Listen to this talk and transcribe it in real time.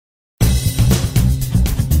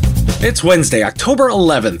It's Wednesday, October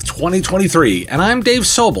 11th, 2023, and I'm Dave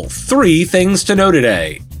Sobel. 3 things to know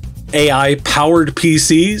today. AI-powered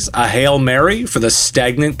PCs, a Hail Mary for the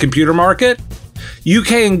stagnant computer market.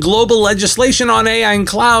 UK and global legislation on AI and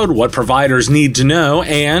cloud, what providers need to know,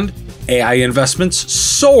 and AI investments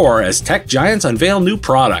soar as tech giants unveil new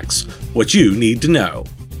products, what you need to know.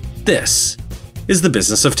 This is the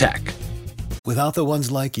Business of Tech. Without the ones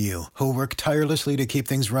like you, who work tirelessly to keep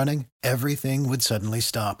things running, everything would suddenly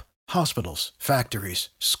stop. Hospitals, factories,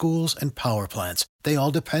 schools, and power plants, they all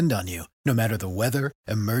depend on you. No matter the weather,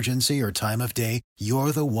 emergency, or time of day,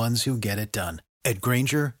 you're the ones who get it done. At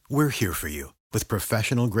Grainger, we're here for you. With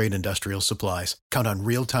professional-grade industrial supplies, count on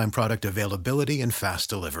real-time product availability and fast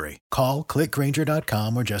delivery. Call, click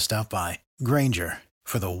Grainger.com, or just stop by. Grainger,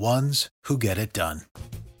 for the ones who get it done.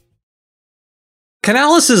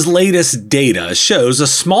 Canalys' latest data shows a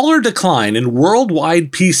smaller decline in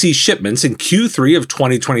worldwide PC shipments in Q3 of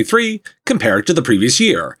 2023 compared to the previous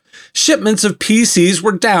year. Shipments of PCs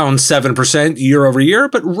were down 7% year over year,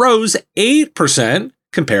 but rose 8%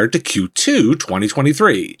 compared to Q2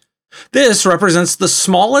 2023. This represents the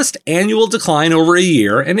smallest annual decline over a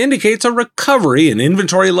year and indicates a recovery in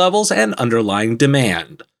inventory levels and underlying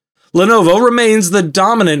demand. Lenovo remains the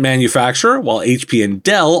dominant manufacturer, while HP and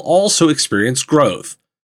Dell also experienced growth.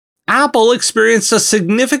 Apple experienced a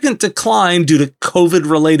significant decline due to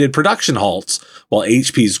COVID-related production halts, while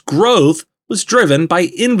HP's growth was driven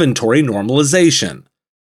by inventory normalization.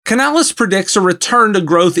 Canalys predicts a return to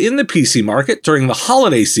growth in the PC market during the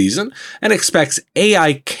holiday season and expects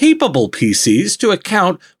AI-capable PCs to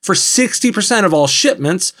account for 60% of all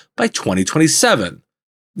shipments by 2027.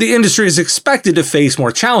 The industry is expected to face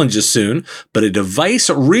more challenges soon, but a device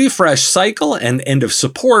refresh cycle and end of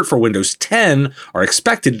support for Windows 10 are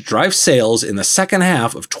expected to drive sales in the second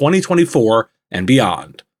half of 2024 and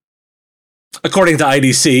beyond. According to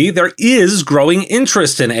IDC, there is growing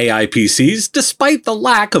interest in AI PCs despite the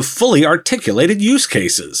lack of fully articulated use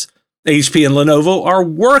cases. HP and Lenovo are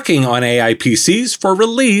working on AI PCs for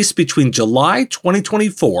release between July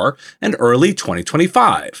 2024 and early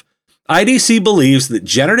 2025. IDC believes that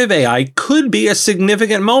generative AI could be a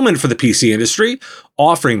significant moment for the PC industry,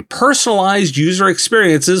 offering personalized user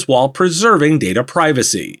experiences while preserving data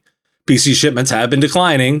privacy. PC shipments have been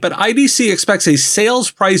declining, but IDC expects a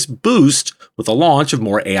sales price boost with the launch of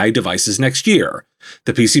more AI devices next year.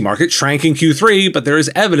 The PC market shrank in Q3, but there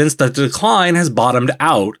is evidence that the decline has bottomed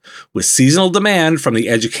out, with seasonal demand from the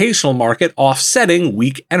educational market offsetting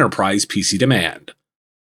weak enterprise PC demand.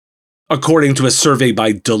 According to a survey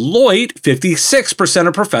by Deloitte, 56%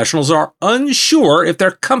 of professionals are unsure if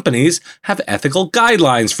their companies have ethical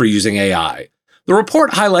guidelines for using AI. The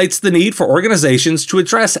report highlights the need for organizations to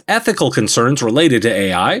address ethical concerns related to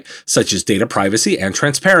AI, such as data privacy and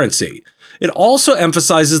transparency. It also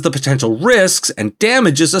emphasizes the potential risks and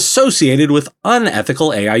damages associated with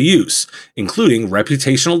unethical AI use, including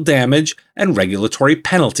reputational damage and regulatory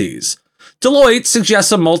penalties. Deloitte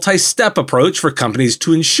suggests a multi-step approach for companies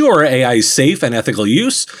to ensure AI's safe and ethical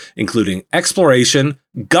use, including exploration,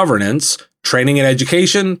 governance, training and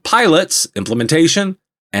education, pilots, implementation,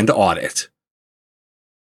 and audit.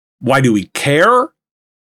 Why do we care?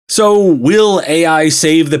 So, will AI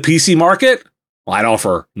save the PC market? Well, I'd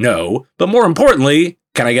offer no, but more importantly,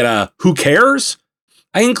 can I get a who cares?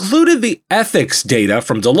 I included the ethics data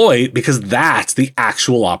from Deloitte because that's the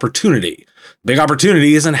actual opportunity. Big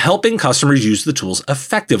opportunity is in helping customers use the tools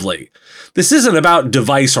effectively. This isn't about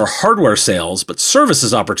device or hardware sales, but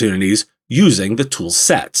services opportunities using the tool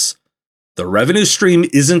sets. The revenue stream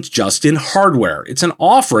isn't just in hardware, it's in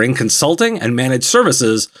offering consulting and managed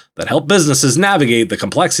services that help businesses navigate the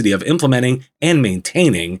complexity of implementing and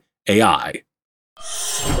maintaining AI.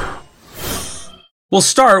 We'll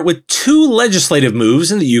start with 2 legislative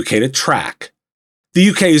moves in the UK to track. The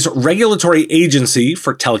UK's regulatory agency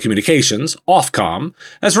for telecommunications, Ofcom,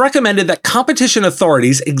 has recommended that competition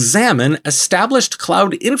authorities examine established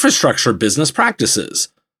cloud infrastructure business practices.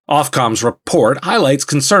 Ofcom's report highlights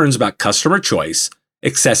concerns about customer choice,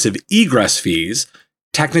 excessive egress fees,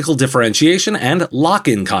 technical differentiation, and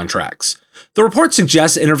lock-in contracts. The report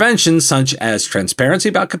suggests interventions such as transparency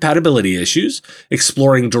about compatibility issues,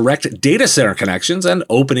 exploring direct data center connections, and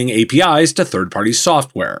opening APIs to third-party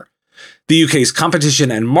software. The UK's Competition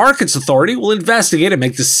and Markets Authority will investigate and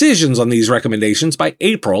make decisions on these recommendations by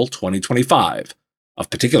April 2025. Of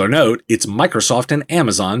particular note, it's Microsoft and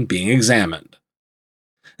Amazon being examined.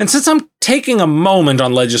 And since I'm taking a moment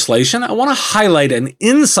on legislation, I want to highlight an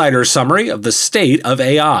insider summary of the state of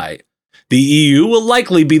AI. The EU will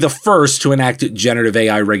likely be the first to enact generative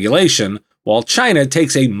AI regulation, while China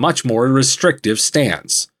takes a much more restrictive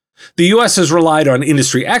stance. The US has relied on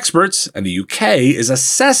industry experts, and the UK is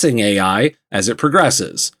assessing AI as it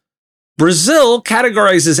progresses. Brazil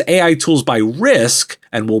categorizes AI tools by risk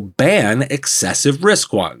and will ban excessive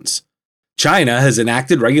risk ones. China has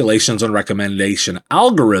enacted regulations on recommendation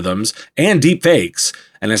algorithms and deepfakes,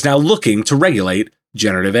 and is now looking to regulate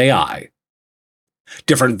generative AI.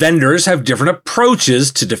 Different vendors have different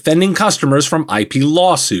approaches to defending customers from IP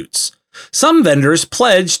lawsuits. Some vendors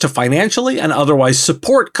pledge to financially and otherwise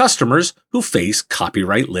support customers who face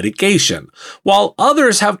copyright litigation, while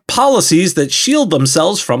others have policies that shield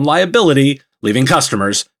themselves from liability, leaving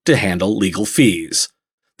customers to handle legal fees.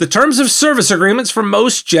 The terms of service agreements for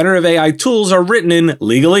most generative AI tools are written in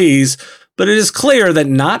legalese, but it is clear that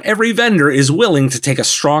not every vendor is willing to take a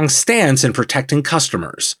strong stance in protecting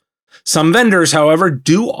customers. Some vendors, however,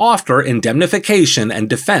 do offer indemnification and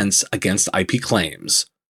defense against IP claims.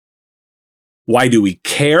 Why do we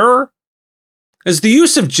care? As the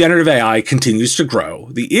use of generative AI continues to grow,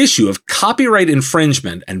 the issue of copyright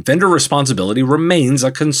infringement and vendor responsibility remains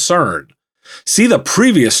a concern. See the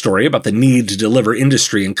previous story about the need to deliver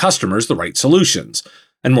industry and customers the right solutions,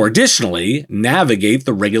 and more additionally, navigate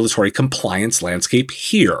the regulatory compliance landscape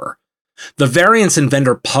here. The variance in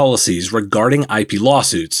vendor policies regarding IP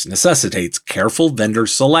lawsuits necessitates careful vendor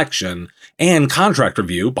selection and contract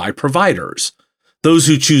review by providers. Those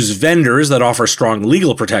who choose vendors that offer strong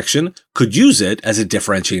legal protection could use it as a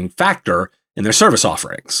differentiating factor in their service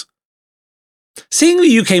offerings. Seeing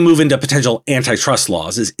the UK move into potential antitrust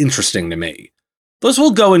laws is interesting to me. Those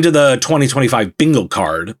will go into the 2025 bingo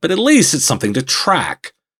card, but at least it's something to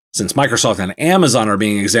track. Since Microsoft and Amazon are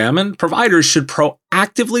being examined, providers should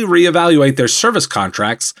proactively reevaluate their service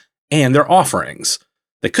contracts and their offerings.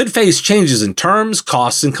 They could face changes in terms,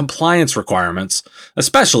 costs, and compliance requirements,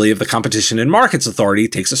 especially if the Competition and Markets Authority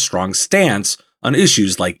takes a strong stance on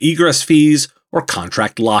issues like egress fees or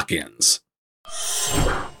contract lock-ins.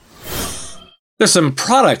 There's some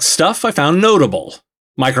product stuff I found notable.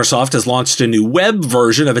 Microsoft has launched a new web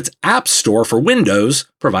version of its App Store for Windows,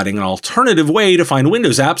 providing an alternative way to find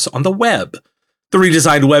Windows apps on the web. The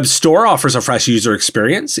redesigned web store offers a fresh user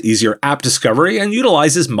experience, easier app discovery, and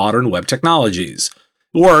utilizes modern web technologies.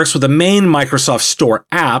 It works with the main Microsoft Store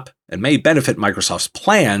app and may benefit Microsoft's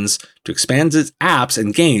plans to expand its apps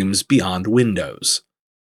and games beyond Windows.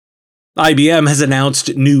 IBM has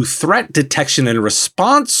announced new threat detection and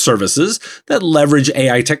response services that leverage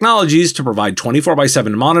AI technologies to provide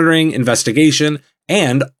 24/7 monitoring, investigation,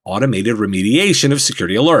 and automated remediation of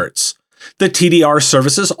security alerts. The TDR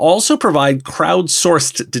services also provide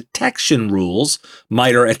crowdsourced detection rules,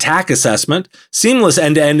 MITRE attack assessment, seamless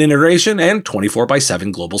end-to-end integration, and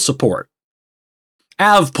 24/7 global support.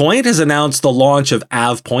 AvePoint has announced the launch of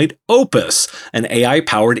AvePoint Opus, an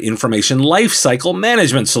AI-powered information lifecycle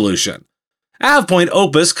management solution. AvePoint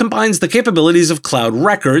Opus combines the capabilities of cloud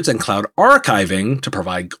records and cloud archiving to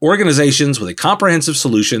provide organizations with a comprehensive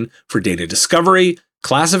solution for data discovery,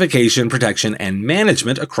 classification, protection, and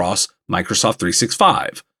management across Microsoft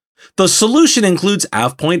 365. The solution includes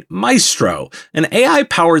AvePoint Maestro, an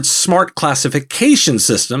AI-powered smart classification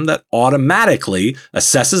system that automatically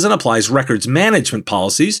assesses and applies records management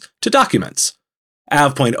policies to documents.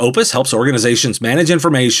 AvePoint Opus helps organizations manage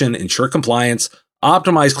information, ensure compliance,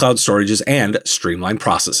 optimize cloud storages, and streamline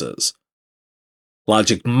processes.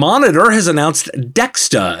 Logic Monitor has announced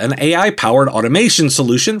Dexta, an AI-powered automation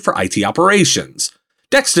solution for IT operations.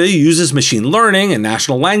 Dexta uses machine learning and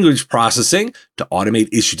natural language processing to automate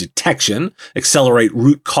issue detection, accelerate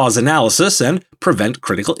root cause analysis, and prevent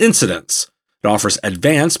critical incidents. It offers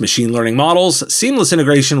advanced machine learning models, seamless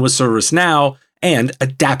integration with ServiceNow, and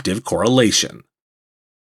adaptive correlation.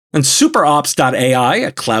 And SuperOps.ai,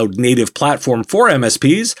 a cloud-native platform for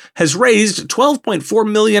MSPs, has raised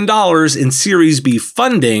 $12.4 million in Series B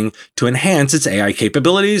funding to enhance its AI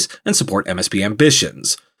capabilities and support MSP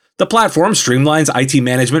ambitions. The platform streamlines IT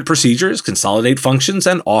management procedures, consolidates functions,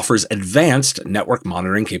 and offers advanced network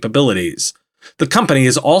monitoring capabilities. The company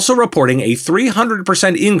is also reporting a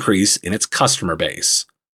 300% increase in its customer base.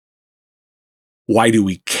 Why do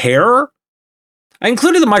we care? I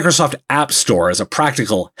included the Microsoft App Store as a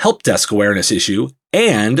practical help desk awareness issue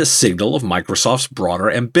and a signal of Microsoft's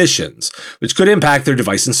broader ambitions, which could impact their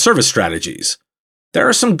device and service strategies. There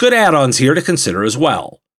are some good add-ons here to consider as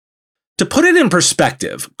well. To put it in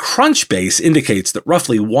perspective, Crunchbase indicates that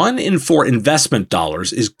roughly 1 in 4 investment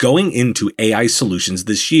dollars is going into AI solutions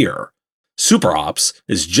this year. SuperOps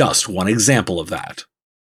is just one example of that.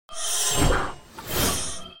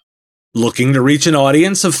 Looking to reach an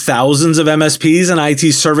audience of thousands of MSPs and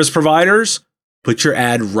IT service providers? Put your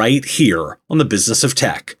ad right here on the Business of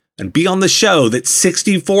Tech and be on the show that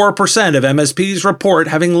 64% of MSPs report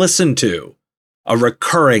having listened to. A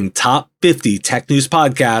recurring top 50 tech news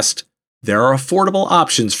podcast, there are affordable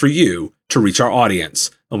options for you to reach our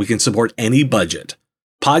audience, and we can support any budget.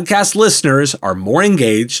 Podcast listeners are more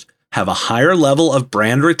engaged, have a higher level of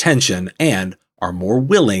brand retention, and are more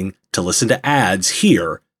willing to listen to ads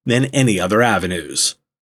here than any other avenues.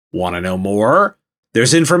 Want to know more?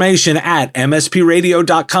 There's information at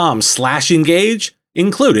mspradio.com/engage,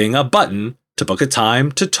 including a button to book a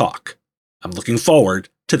time to talk. I'm looking forward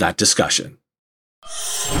to that discussion.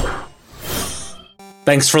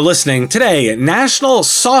 Thanks for listening. Today, National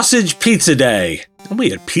Sausage Pizza Day, and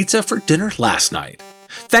we had pizza for dinner last night.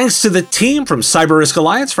 Thanks to the team from Cyber Risk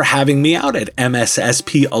Alliance for having me out at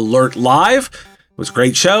MSSP Alert Live. It was a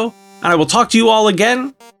great show, and I will talk to you all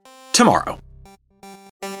again tomorrow.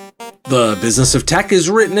 The Business of Tech is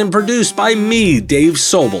written and produced by me, Dave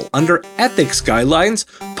Sobel, under ethics guidelines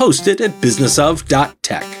posted at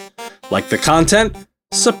businessof.tech. Like the content?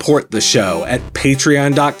 Support the show at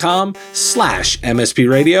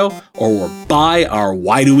patreon.com/MSPradio or buy our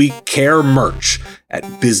Why Do We Care merch at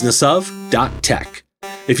businessof.tech.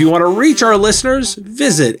 If you want to reach our listeners,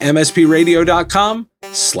 visit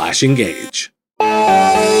mspradio.com/engage.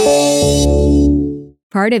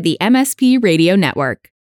 Part of the MSP Radio Network.